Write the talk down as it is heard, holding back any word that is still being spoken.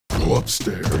Go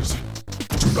upstairs.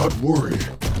 Do not worry.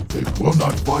 They will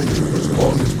not find you as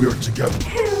long as we are together.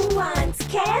 Who wants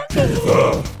candy?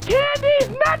 Candies,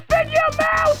 nuts in your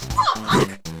mouth!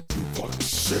 Fuck,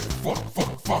 shit, fuck.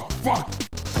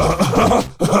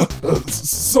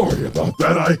 Sorry about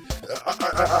that.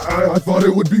 I thought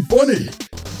it would be funny.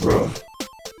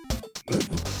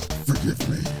 Forgive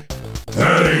me.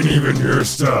 That ain't even your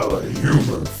style of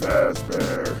humor,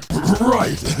 Fazbear.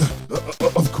 Right.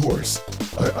 Of course.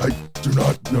 I do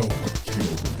not know what came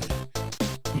over me.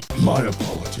 My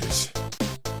apologies.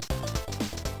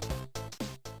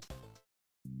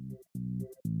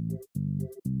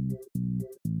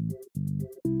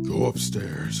 Go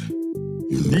upstairs.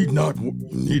 You need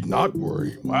not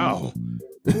worry. Wow.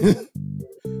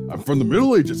 I'm from the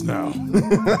Middle Ages now.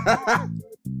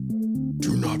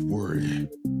 Do not worry.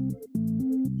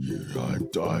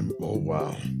 Oh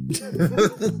wow.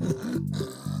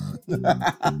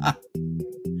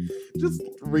 Just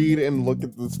read and look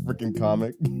at this freaking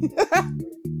comic.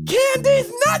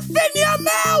 Candies, nuts in your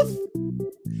mouth!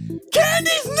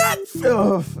 Candies, nuts!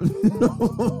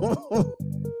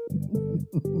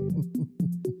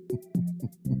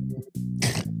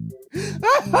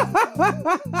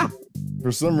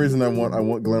 For some reason, I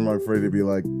want Glenn McFrey to be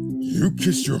like, You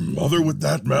kissed your mother with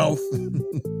that mouth?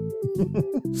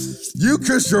 You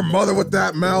kissed your mother with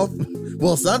that mouth?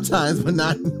 Well, sometimes, but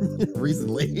not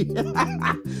recently.